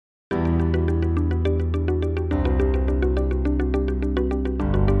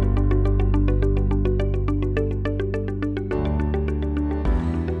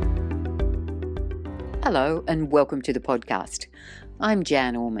Hello and welcome to the podcast. I'm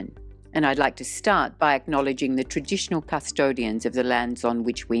Jan Orman, and I'd like to start by acknowledging the traditional custodians of the lands on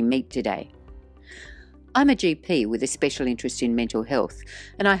which we meet today. I'm a GP with a special interest in mental health,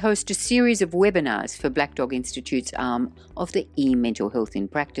 and I host a series of webinars for Black Dog Institute's arm of the E-Mental Health in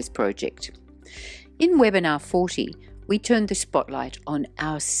Practice project. In webinar 40, we turned the spotlight on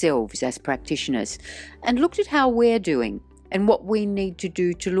ourselves as practitioners and looked at how we're doing and what we need to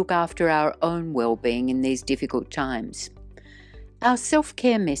do to look after our own well-being in these difficult times. Our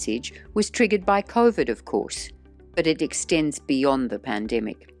self-care message was triggered by COVID, of course, but it extends beyond the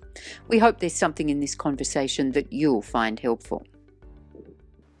pandemic. We hope there's something in this conversation that you'll find helpful.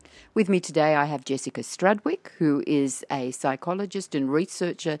 With me today I have Jessica Strudwick, who is a psychologist and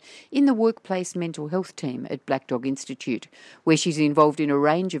researcher in the workplace mental health team at Black Dog Institute, where she's involved in a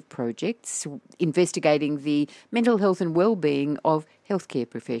range of projects investigating the mental health and well-being of healthcare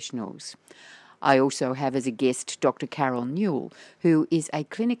professionals. I also have as a guest Dr. Carol Newell, who is a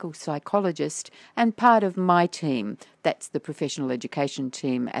clinical psychologist and part of my team. That's the professional education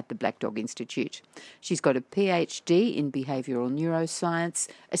team at the Black Dog Institute. She's got a PhD in behavioural neuroscience,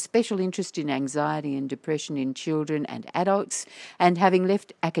 a special interest in anxiety and depression in children and adults, and having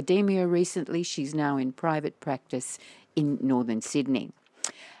left academia recently, she's now in private practice in northern Sydney.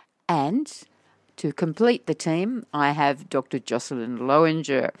 And to complete the team, I have Dr. Jocelyn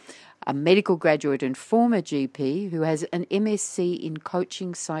Lowinger, a medical graduate and former GP who has an MSc in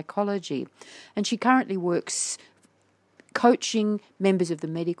coaching psychology, and she currently works coaching members of the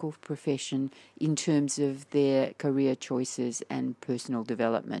medical profession in terms of their career choices and personal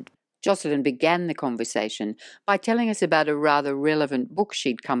development. Jocelyn began the conversation by telling us about a rather relevant book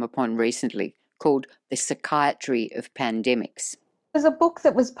she'd come upon recently called The Psychiatry of Pandemics. There's a book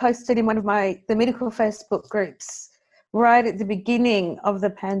that was posted in one of the medical Facebook groups right at the beginning of the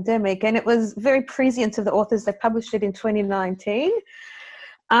pandemic, and it was very prescient of the authors. They published it in 2019,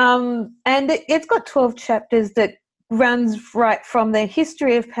 and it's got 12 chapters that runs right from the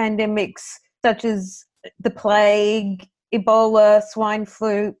history of pandemics such as the plague, Ebola, swine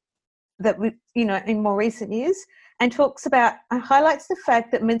flu, that we, in more recent years, and highlights the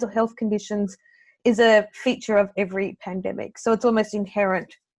fact that mental health conditions is a feature of every pandemic. So it's almost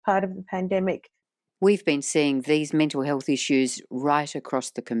inherent part of the pandemic. We've been seeing these mental health issues right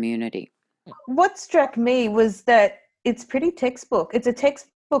across the community. What struck me was that it's pretty textbook. It's a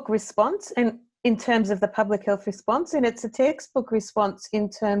textbook response and in terms of the public health response, and it's a textbook response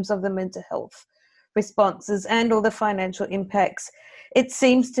in terms of the mental health responses and all the financial impacts. It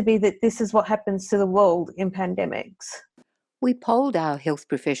seems to be that this is what happens to the world in pandemics. We polled our health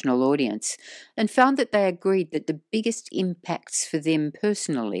professional audience and found that they agreed that the biggest impacts for them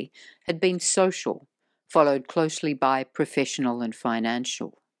personally had been social, followed closely by professional and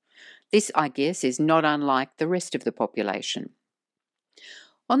financial. This, I guess, is not unlike the rest of the population.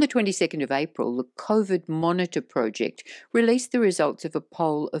 On the 22nd of April, the COVID Monitor Project released the results of a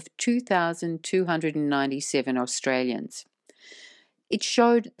poll of 2,297 Australians. It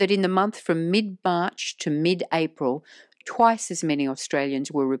showed that in the month from mid-March to mid-April, twice as many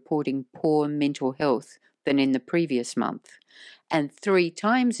Australians were reporting poor mental health than in the previous month, and 3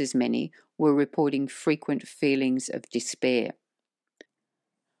 times as many were reporting frequent feelings of despair.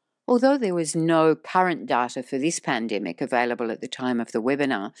 Although there was no current data for this pandemic available at the time of the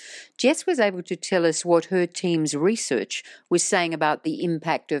webinar, Jess was able to tell us what her team's research was saying about the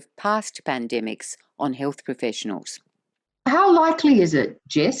impact of past pandemics on health professionals. How likely is it,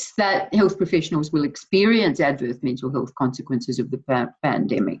 Jess, that health professionals will experience adverse mental health consequences of the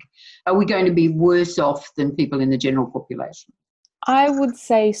pandemic? Are we going to be worse off than people in the general population? I would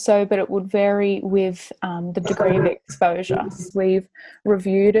say so, but it would vary with the degree of exposure. We've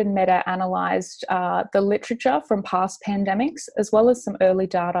reviewed and meta-analysed the literature from past pandemics, as well as some early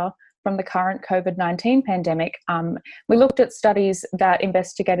data from the current COVID-19 pandemic. We looked at studies that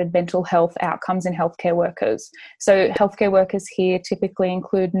investigated mental health outcomes in healthcare workers. So healthcare workers here typically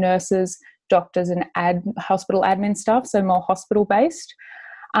include nurses, doctors and hospital admin staff, so more hospital-based.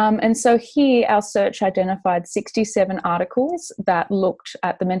 And so here our search identified 67 articles that looked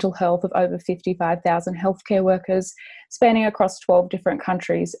at the mental health of over 55,000 healthcare workers spanning across 12 different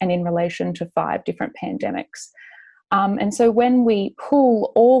countries and in relation to 5 different pandemics. And so when we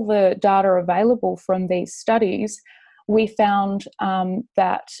pull all the data available from these studies, we found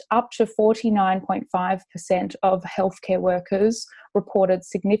that up to 49.5% of healthcare workers reported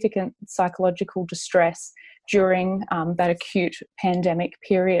significant psychological distress during that acute pandemic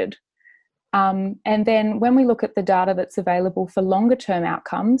period. And then when we look at the data that's available for longer term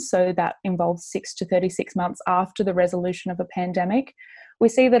outcomes, so that involves 6 to 36 months after the resolution of a pandemic, we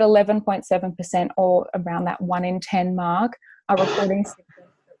see that 11.7%, or around that 1 in 10 mark, are reporting symptoms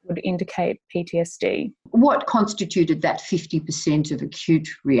that would indicate PTSD. What constituted that 50% of acute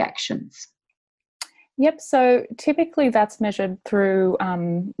reactions? Yep, so typically that's measured through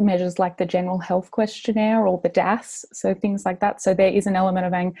measures like the General Health Questionnaire or the DAS, so things like that. So there is an element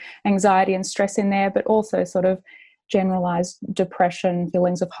of anxiety and stress in there, but also sort of generalised depression,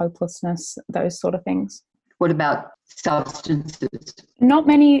 feelings of hopelessness, those sort of things. What about substances? Not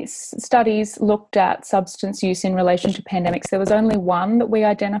many studies looked at substance use in relation to pandemics. There was only one that we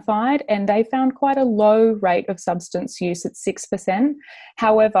identified, and they found quite a low rate of substance use at 6%.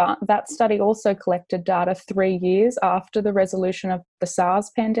 However, that study also collected data 3 years after the resolution of the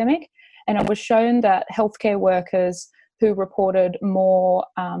SARS pandemic, and it was shown that healthcare workers who reported more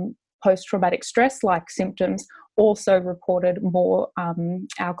post-traumatic stress-like symptoms also reported more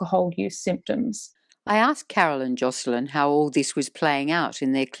alcohol use symptoms. I asked Carol and Jocelyn how all this was playing out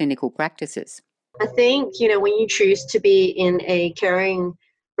in their clinical practices. I think, when you choose to be in a caring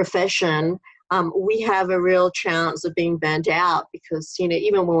profession, we have a real chance of being burnt out because,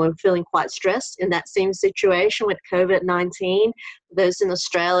 even when we're feeling quite stressed in that same situation with COVID-19, those in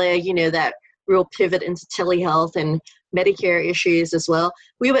Australia, that real pivot into telehealth and Medicare issues as well,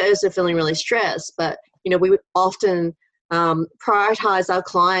 we were also feeling really stressed, but, we would often prioritize our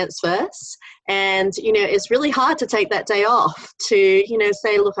clients first. And, it's really hard to take that day off to,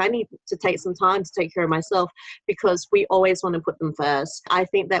 say, look, I need to take some time to take care of myself because we always want to put them first. I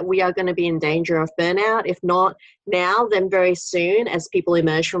think that we are going to be in danger of burnout, if not now, then very soon as people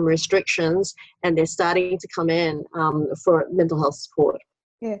emerge from restrictions and they're starting to come in for mental health support.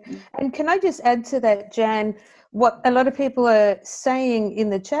 Yeah. And can I just add to that, Jan, what a lot of people are saying in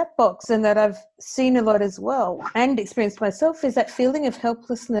the chat box and that I've seen a lot as well and experienced myself is that feeling of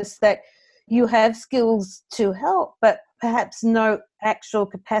helplessness that you have skills to help, but perhaps no actual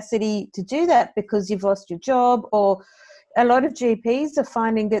capacity to do that because you've lost your job, or a lot of GPs are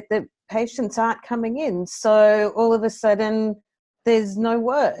finding that the patients aren't coming in. So all of a sudden there's no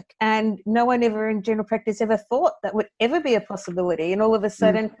work, and no one ever in general practice ever thought that would ever be a possibility. And all of a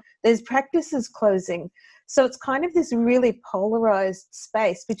sudden there's practices closing. So it's kind of this really polarized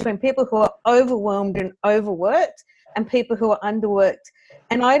space between people who are overwhelmed and overworked and people who are underworked.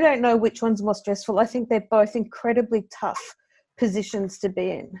 And I don't know which one's more stressful. I think they're both incredibly tough positions to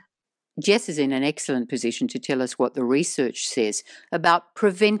be in. Jess is in an excellent position to tell us what the research says about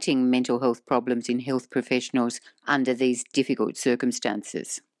preventing mental health problems in health professionals under these difficult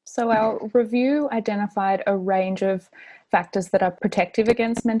circumstances. So our review identified a range of factors that are protective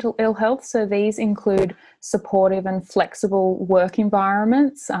against mental ill health. So these include supportive and flexible work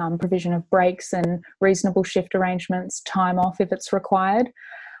environments, provision of breaks and reasonable shift arrangements, time off if it's required,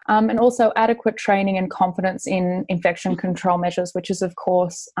 and also adequate training and confidence in infection control measures, which is of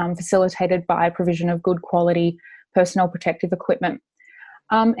course facilitated by provision of good quality personal protective equipment.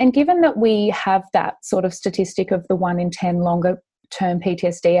 And given that we have that sort of statistic of the 1 in 10 longer term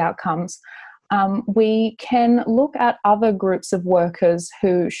PTSD outcomes, we can look at other groups of workers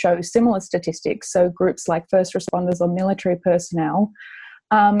who show similar statistics, so groups like first responders or military personnel,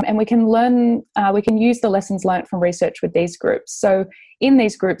 and we can use the lessons learnt from research with these groups. So in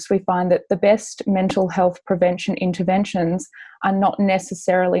these groups, we find that the best mental health prevention interventions are not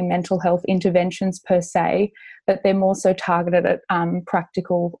necessarily mental health interventions per se, but they're more so targeted at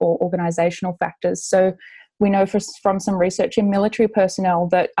practical or organisational factors. So we know from some research in military personnel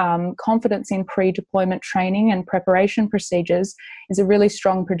that confidence in pre-deployment training and preparation procedures is a really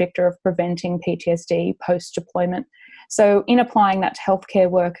strong predictor of preventing PTSD post-deployment. So in applying that to healthcare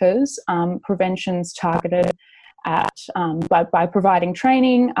workers, prevention's targeted at by providing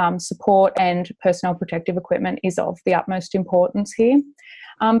training, support and personal protective equipment is of the utmost importance here.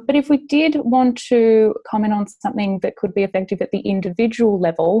 But if we did want to comment on something that could be effective at the individual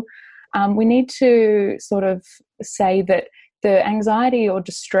level, we need to sort of say that the anxiety or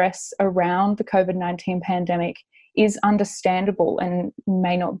distress around the COVID-19 pandemic is understandable and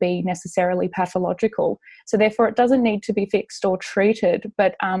may not be necessarily pathological. So therefore it doesn't need to be fixed or treated,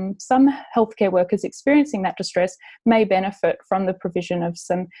 but some healthcare workers experiencing that distress may benefit from the provision of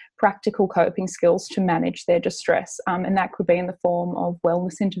some practical coping skills to manage their distress. And that could be in the form of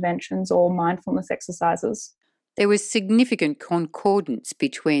wellness interventions or mindfulness exercises. There was significant concordance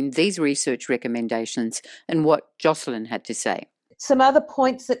between these research recommendations and what Jocelyn had to say. Some other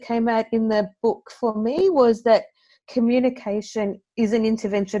points that came out in the book for me was that communication is an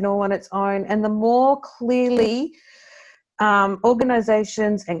intervention all on its own, and the more clearly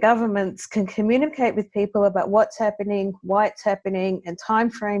organisations and governments can communicate with people about what's happening, why it's happening, and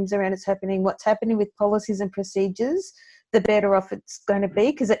timeframes around it's happening, what's happening with policies and procedures, the better off it's going to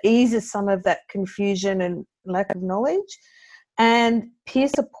be, because it eases some of that confusion and lack of knowledge. And peer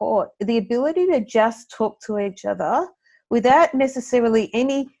support, the ability to just talk to each other without necessarily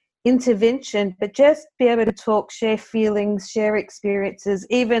any intervention, but just be able to talk, share feelings, share experiences,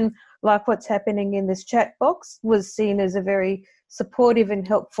 even like what's happening in this chat box, was seen as a very supportive and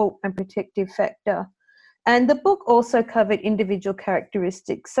helpful and protective factor. And the book also covered individual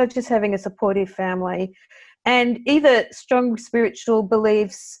characteristics, such as having a supportive family and either strong spiritual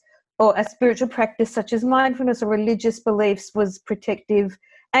beliefs or a spiritual practice such as mindfulness or religious beliefs was protective,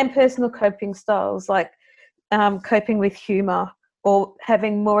 and personal coping styles like coping with humour or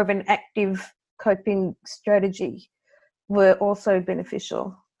having more of an active coping strategy were also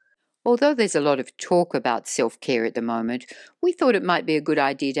beneficial. Although there's a lot of talk about self-care at the moment, we thought it might be a good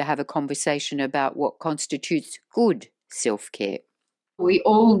idea to have a conversation about what constitutes good self-care. We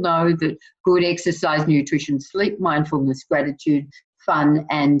all know that good exercise, nutrition, sleep, mindfulness, gratitude, fun,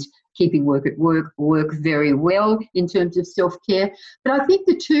 and keeping work at work very well in terms of self-care. But I think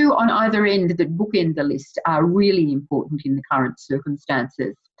the two on either end that bookend the list are really important in the current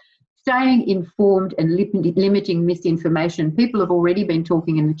circumstances. Staying informed and limiting misinformation. People have already been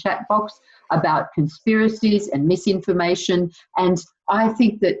talking in the chat box about conspiracies and misinformation, and I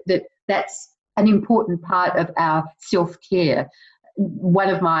think that's an important part of our self-care. One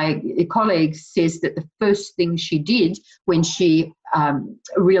of my colleagues says that the first thing she did when she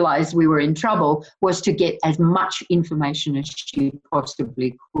realised we were in trouble was to get as much information as she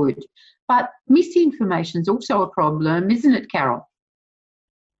possibly could. But misinformation is also a problem, isn't it, Carol?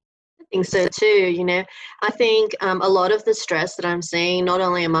 I think so too. I think a lot of the stress that I'm seeing, not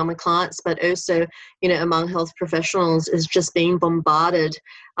only among my clients, but also, among health professionals, is just being bombarded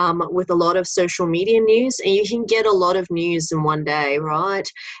with a lot of social media news, and you can get a lot of news in one day, right?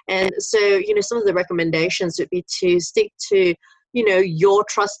 And so, some of the recommendations would be to stick to your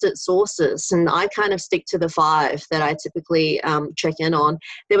trusted sources. And I kind of stick to the 5 that I typically check in on.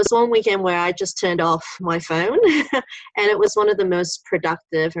 There was one weekend where I just turned off my phone and it was one of the most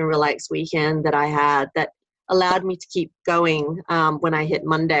productive and relaxed weekend that I had, that allowed me to keep going when I hit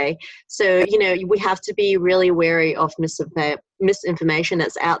Monday. So, we have to be really wary of misinformation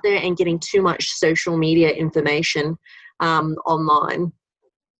that's out there and getting too much social media information online.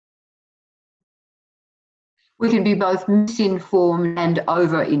 We can be both misinformed and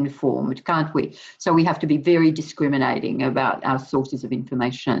over-informed, can't we? So we have to be very discriminating about our sources of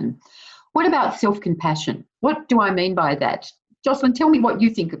information. What about self-compassion? What do I mean by that? Jocelyn, tell me what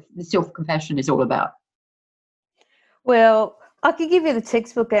you think of self-compassion is all about. Well, I could give you the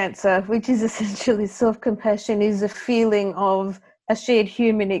textbook answer, which is essentially self-compassion is a feeling of a shared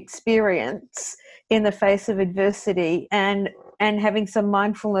human experience in the face of adversity, and having some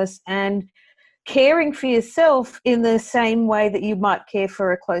mindfulness and caring for yourself in the same way that you might care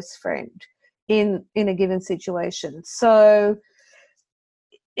for a close friend in a given situation. So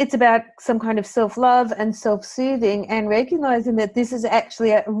it's about some kind of self-love and self-soothing, and recognizing that this is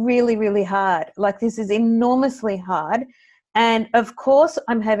actually really, really hard. Like, this is enormously hard. And of course,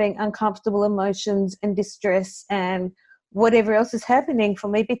 I'm having uncomfortable emotions and distress and whatever else is happening for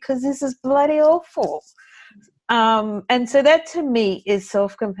me, because this is bloody awful. And so that to me is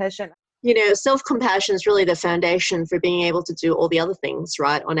self-compassion. Self-compassion is really the foundation for being able to do all the other things,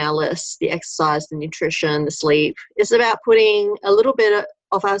 right, on our list: the exercise, the nutrition, the sleep. It's about putting a little bit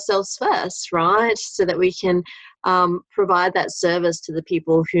of ourselves first, right, so that we can provide that service to the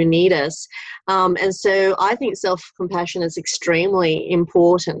people who need us. And so I think self-compassion is extremely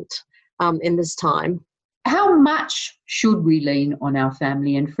important in this time. How much should we lean on our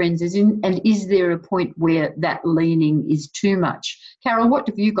family and friends? And is there a point where that leaning is too much? Carol, what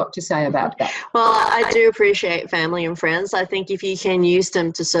have you got to say about that? Well, I do appreciate family and friends. I think if you can use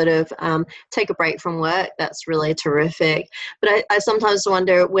them to sort of take a break from work, that's really terrific. But I sometimes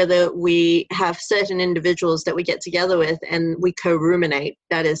wonder whether we have certain individuals that we get together with and we co-ruminate.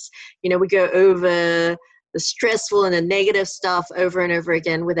 That is, we go over the stressful and the negative stuff over and over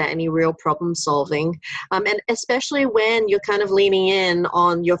again without any real problem solving. And especially when you're kind of leaning in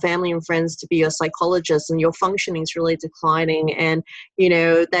on your family and friends to be your psychologist and your functioning is really declining, and,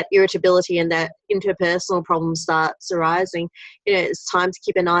 that irritability and that interpersonal problem starts arising, it's time to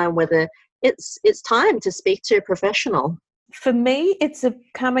keep an eye on whether it's time to speak to a professional. For me, it's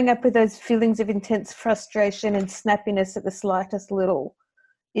coming up with those feelings of intense frustration and snappiness at the slightest little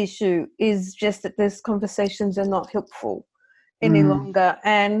issue, is just that those conversations are not helpful any longer.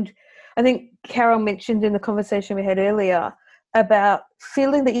 And I think Carol mentioned in the conversation we had earlier about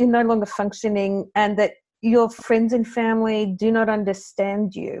feeling that you're no longer functioning and that your friends and family do not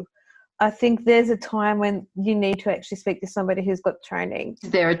understand you. I think there's a time when you need to actually speak to somebody who's got training.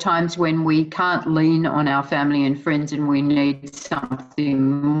 There are times when we can't lean on our family and friends and we need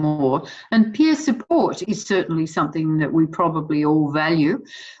something more. And peer support is certainly something that we probably all value.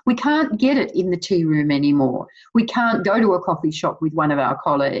 We can't get it in the tea room anymore. We can't go to a coffee shop with one of our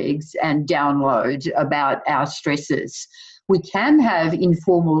colleagues and download about our stresses. We can have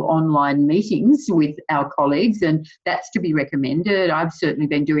informal online meetings with our colleagues, and that's to be recommended. I've certainly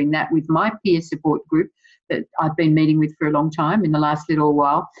been doing that with my peer support group that I've been meeting with for a long time in the last little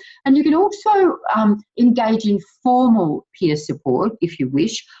while. And you can also engage in formal peer support if you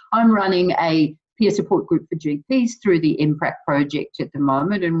wish. I'm running a peer support group for GPs through the MPRAC project at the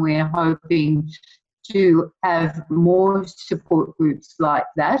moment, and we're hoping to have more support groups like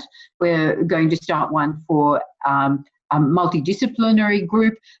that. We're going to start one for a multidisciplinary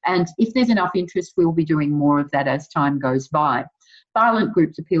group, and if there's enough interest, we'll be doing more of that as time goes by. Silent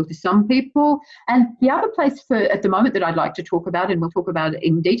groups appeal to some people, and the other place for at the moment that I'd like to talk about, and we'll talk about it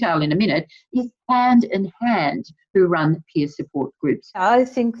in detail in a minute, is Hand in Hand, who run peer support groups. I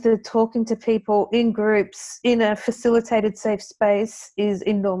think that talking to people in groups in a facilitated safe space is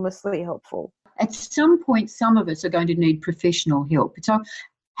enormously helpful. At some point, some of us are going to need professional help. So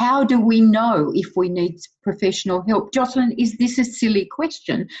how do we know if we need professional help? Jocelyn, is this a silly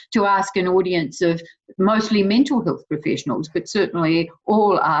question to ask an audience of mostly mental health professionals, but certainly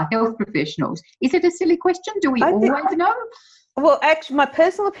all are health professionals? Is it a silly question? Do we always know? Well, actually, my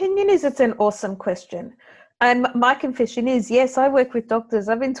personal opinion is it's an awesome question. And my confession is, yes, I work with doctors.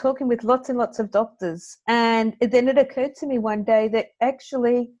 I've been talking with lots and lots of doctors. And then it occurred to me one day that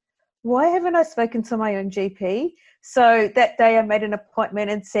actually, why haven't I spoken to my own GP? So that day I made an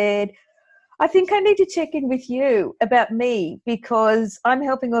appointment and said, I think I need to check in with you about me because I'm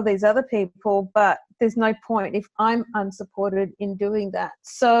helping all these other people, but there's no point if I'm unsupported in doing that.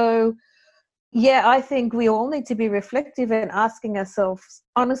 So, yeah, I think we all need to be reflective and asking ourselves,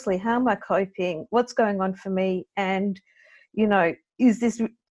 honestly, how am I coping? What's going on for me? And, you know, is this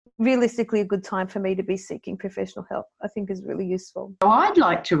realistically a good time for me to be seeking professional help? I think is really useful. So I'd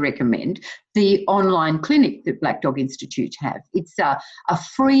like to recommend the online clinic that Black Dog Institute have. It's a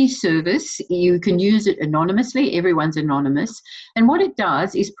free service. You can use it anonymously. Everyone's anonymous. And what it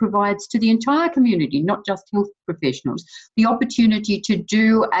does is provides to the entire community, not just health professionals, the opportunity to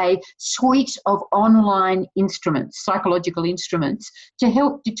do a suite of online instruments, psychological instruments, to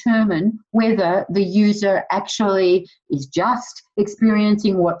help determine whether the user actually is just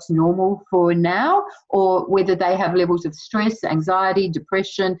experiencing what's normal for now, or whether they have levels of stress, anxiety,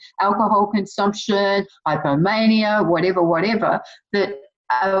 depression, alcohol consumption, hypomania, whatever, that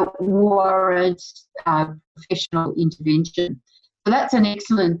warrant professional intervention. So that's an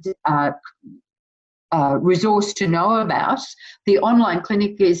excellent resource to know about. The online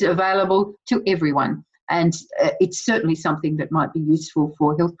clinic is available to everyone. And it's certainly something that might be useful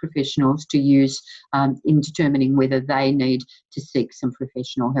for health professionals to use in determining whether they need to seek some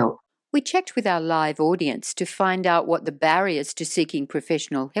professional help. We checked with our live audience to find out what the barriers to seeking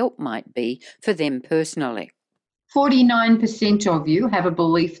professional help might be for them personally. 49% of you have a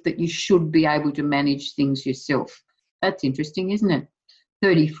belief that you should be able to manage things yourself. That's interesting, isn't it?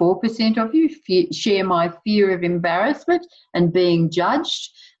 34% of you share my fear of embarrassment and being judged.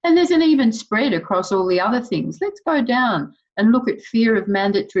 And there's an even spread across all the other things. Let's go down and look at fear of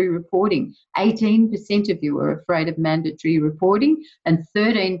mandatory reporting. 18% of you are afraid of mandatory reporting and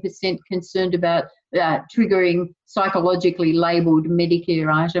 13% concerned about triggering psychologically labelled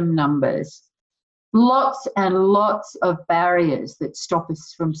Medicare item numbers. Lots and lots of barriers that stop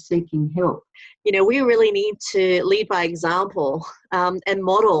us from seeking help. You know, we really need to lead by example and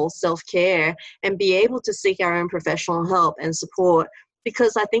model self-care and be able to seek our own professional help and support,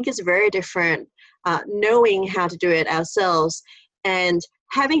 because I think it's very different knowing how to do it ourselves and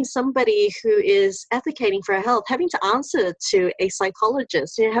having somebody who is advocating for our health, having to answer to a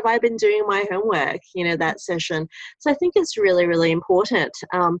psychologist, you know, have I been doing my homework, you know, that session. So I think it's really, really important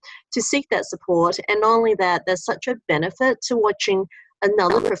to seek that support. And not only that, there's such a benefit to watching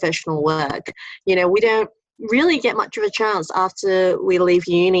another professional work. You know, we don't really get much of a chance after we leave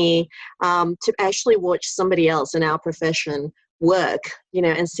uni to actually watch somebody else in our profession work, you know,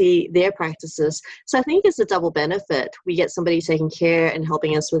 and see their practices. So I think it's a double benefit. We get somebody taking care and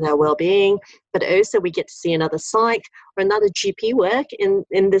helping us with our well-being, but also we get to see another psych or another GP work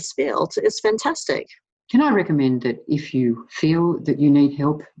in this field. It's fantastic. Can I recommend that if you feel that you need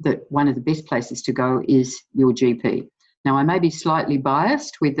help, that one of the best places to go is your GP? Now, I may be slightly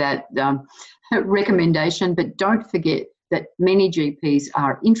biased with that recommendation, but don't forget that many GPs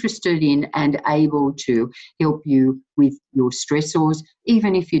are interested in and able to help you with your stressors,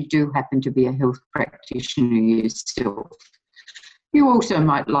 even if you do happen to be a health practitioner yourself. You also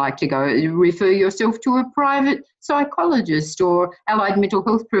might like to go refer yourself to a private psychologist or allied mental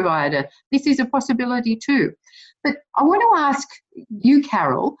health provider. This is a possibility too. But I want to ask you,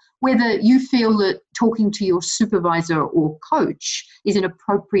 Carol, whether you feel that talking to your supervisor or coach is an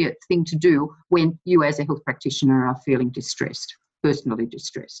appropriate thing to do when you as a health practitioner are feeling distressed, personally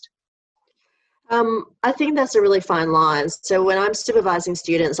distressed. I think that's a really fine line. So when I'm supervising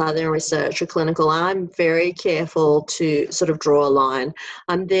students, either in research or clinical, I'm very careful to sort of draw a line.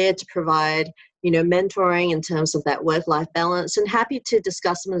 I'm there to provide, mentoring in terms of that work-life balance, and happy to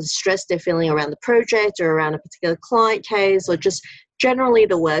discuss some of the stress they're feeling around the project or around a particular client case, or just generally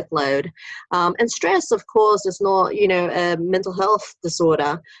the workload. And stress, of course, is not, a mental health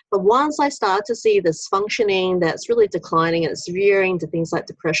disorder. But once I start to see this functioning that's really declining and it's veering to things like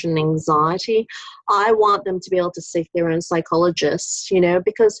depression and anxiety, I want them to be able to seek their own psychologists,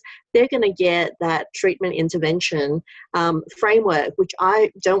 because they're going to get that treatment intervention framework, which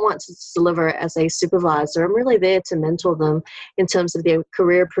I don't want to deliver as a supervisor. I'm really there to mentor them in terms of their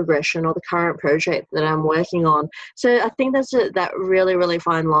career progression or the current project that I'm working on. So I think there's that really, really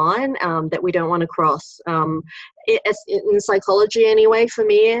fine line that we don't want to cross. In psychology anyway, for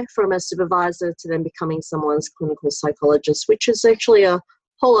me, from a supervisor to then becoming someone's clinical psychologist, which is actually a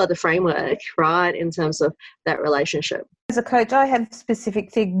whole other framework, right, in terms of that relationship. As a coach, I have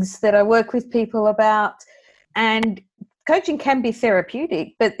specific things that I work with people about, and coaching can be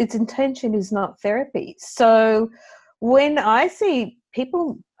therapeutic, but its intention is not therapy. So when I see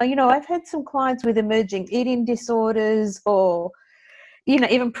people, I've had some clients with emerging eating disorders or,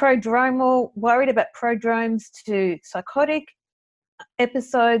 even prodromal, worried about prodromes to psychotic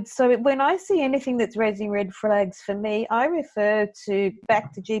episodes. So when I see anything that's raising red flags for me, I refer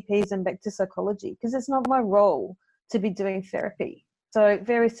back to GPs and back to psychology, because it's not my role to be doing therapy. So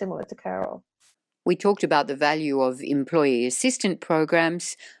very similar to Carol. We talked about the value of employee assistant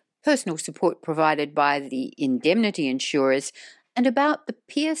programs, personal support provided by the indemnity insurers, and about the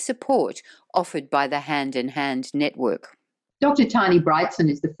peer support offered by the Hand in Hand network. Dr. Tani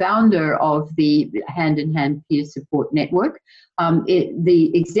Brightson is the founder of the Hand in Hand Peer Support Network.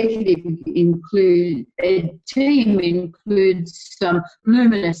 The executive team includes some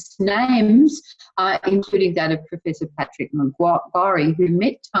luminous names, including that of Professor Patrick Maguire, who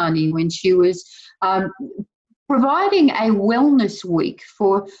met Tani when she was providing a wellness week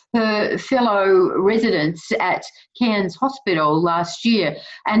for her fellow residents at Cairns Hospital last year.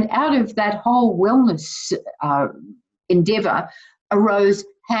 And out of that whole wellness endeavour arose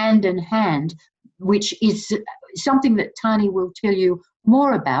Hand in Hand, which is something that Tani will tell you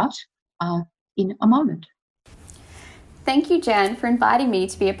more about in a moment. Thank you, Jan, for inviting me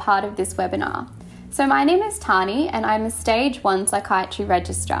to be a part of this webinar. So my name is Tani, and I'm a Stage 1 Psychiatry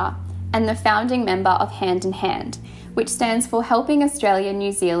Registrar and the founding member of Hand in Hand, which stands for Helping Australia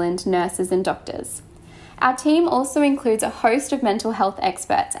New Zealand Nurses and Doctors. Our team also includes a host of mental health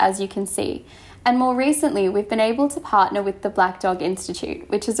experts, as you can see, and more recently we've been able to partner with the Black Dog Institute,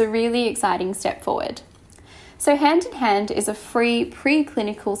 which is a really exciting step forward. So Hand in Hand is a free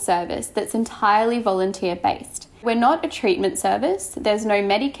pre-clinical service that's entirely volunteer-based. We're not a treatment service, there's no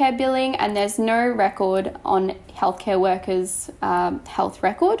Medicare billing, and there's no record on healthcare workers' health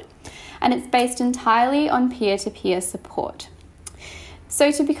record, and it's based entirely on peer-to-peer support.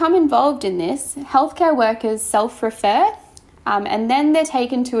 So to become involved in this, healthcare workers self-refer, and then they're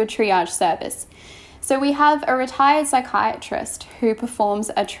taken to a triage service. So we have a retired psychiatrist who performs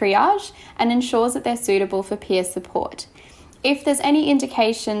a triage and ensures that they're suitable for peer support. If there's any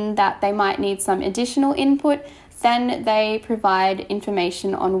indication that they might need some additional input, then they provide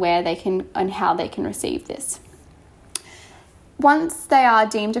information on where they can and how they can receive this. Once they are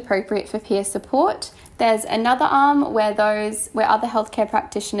deemed appropriate for peer support, there's another arm where other healthcare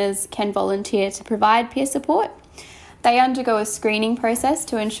practitioners can volunteer to provide peer support. They undergo a screening process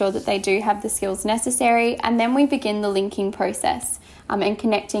to ensure that they do have the skills necessary, and then we begin the linking process and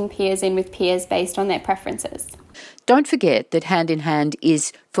connecting peers in with peers based on their preferences. Don't forget that Hand in Hand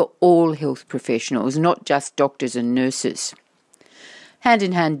is for all health professionals, not just doctors and nurses. Hand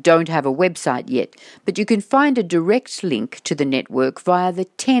in Hand don't have a website yet, but you can find a direct link to the network via the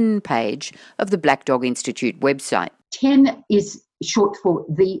 10 page of the Black Dog Institute website. 10 is short for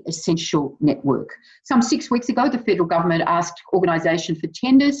the Essential Network. Some 6 weeks ago, the federal government asked Organisation for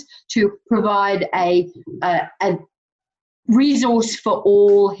Tenders to provide a resource for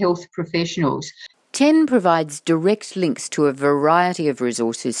all health professionals. 10 provides direct links to a variety of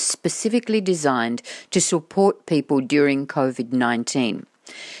resources specifically designed to support people during COVID-19.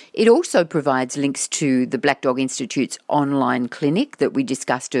 It also provides links to the Black Dog Institute's online clinic that we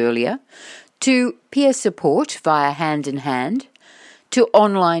discussed earlier, to peer support via Hand in Hand, to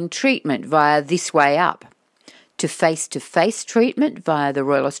online treatment via This Way Up, to face-to-face treatment via the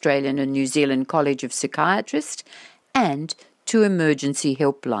Royal Australian and New Zealand College of Psychiatrists, and to emergency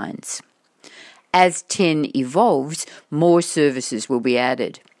helplines. As 10 evolves, more services will be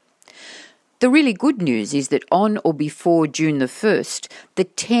added. The really good news is that on or before June the 1st, the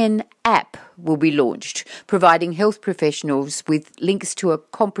 10 app will be launched, providing health professionals with links to a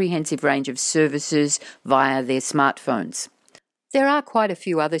comprehensive range of services via their smartphones. There are quite a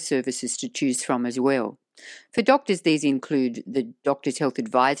few other services to choose from as well. For doctors, these include the Doctors' Health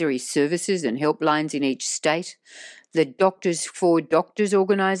Advisory Services and helplines in each state, the Doctors for Doctors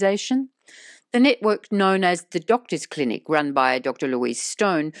organisation, the network known as the Doctors Clinic, run by Dr. Louise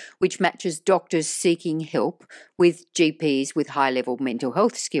Stone, which matches doctors seeking help with GPs with high-level mental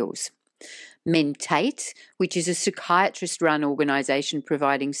health skills. Mentate, which is a psychiatrist-run organisation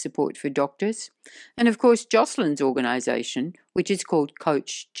providing support for doctors. And of course, Jocelyn's organisation, which is called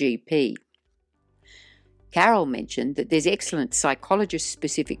Coach GP. Carol mentioned that there's excellent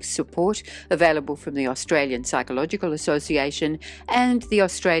psychologist-specific support available from the Australian Psychological Association and the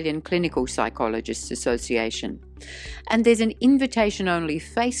Australian Clinical Psychologists Association. And there's an invitation-only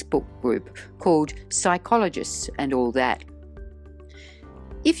Facebook group called Psychologists and All That.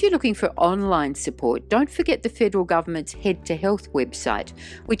 If you're looking for online support, don't forget the federal government's Head to Health website,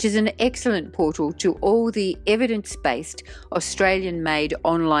 which is an excellent portal to all the evidence-based, Australian-made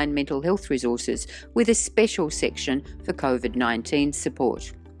online mental health resources with a special section for COVID-19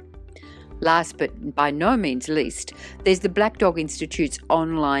 support. Last but by no means least, there's the Black Dog Institute's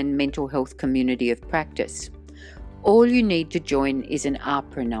online mental health community of practice. All you need to join is an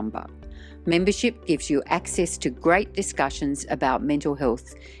APRA number. Membership gives you access to great discussions about mental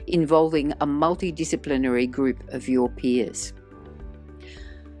health involving a multidisciplinary group of your peers.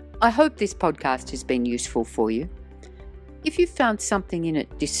 I hope this podcast has been useful for you. If you found something in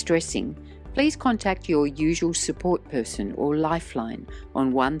it distressing, please contact your usual support person or lifeline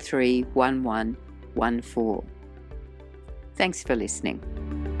on 131114. Thanks for listening.